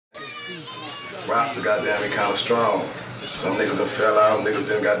roster goddamn it kinda strong. Some niggas done fell out, niggas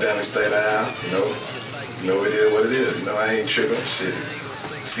done goddamn it stay down, you know. You know it is what it is, you know, I ain't tripping, shit.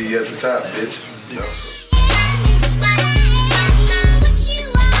 See you at the top, bitch, you know, so.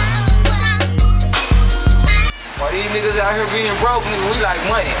 Why these niggas out here being broke, nigga, we like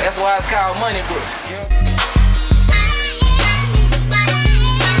money. That's why it's called money book. You know?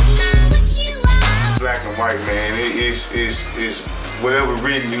 Black and white, man, it's whatever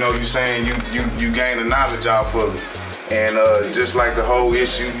reading, you know, you saying you gain the knowledge off of it. And just like the whole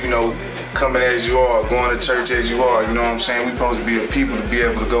issue, you know, coming as you are, going to church as you are, you know what I'm saying? We supposed to be a people to be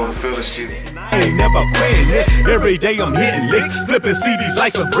able to go to fellowship. I ain't never quitting it. Every day I'm hitting licks, flipping CDs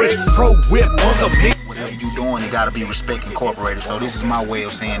like some bricks. Pro whip on the mix. Whatever you doing, it gotta be Respect Incorporated. So this is my way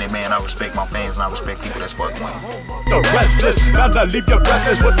of saying it, man. I respect my fans and I respect people that's working with me. The restless, gotta leave your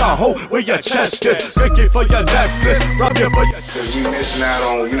breathless with the hoe where your chest is. Pick it for your necklace, rub it for your. Cause we missing out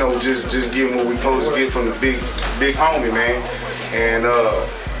on, you know, just getting what we supposed to get from the big homie, man. And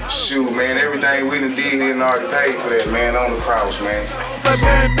shoot, man, everything we done did, he done already paid for that, man, on the cross, man.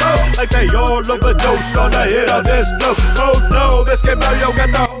 Like they all overdosed on the hit of this flow. Oh no, let's get Mario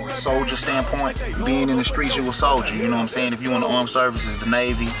got the soldier standpoint, being in the streets, you a soldier. You know what I'm saying? If you in the armed services, the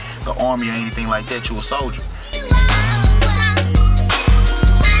Navy, the Army, or anything like that, you a soldier.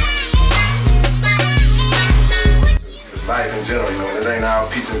 It's life in general, you know, it ain't all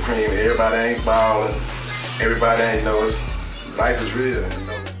peaches and cream. Everybody ain't balling. Everybody ain't, you know, life is real, you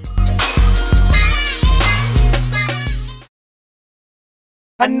know.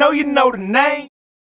 I know you know the name.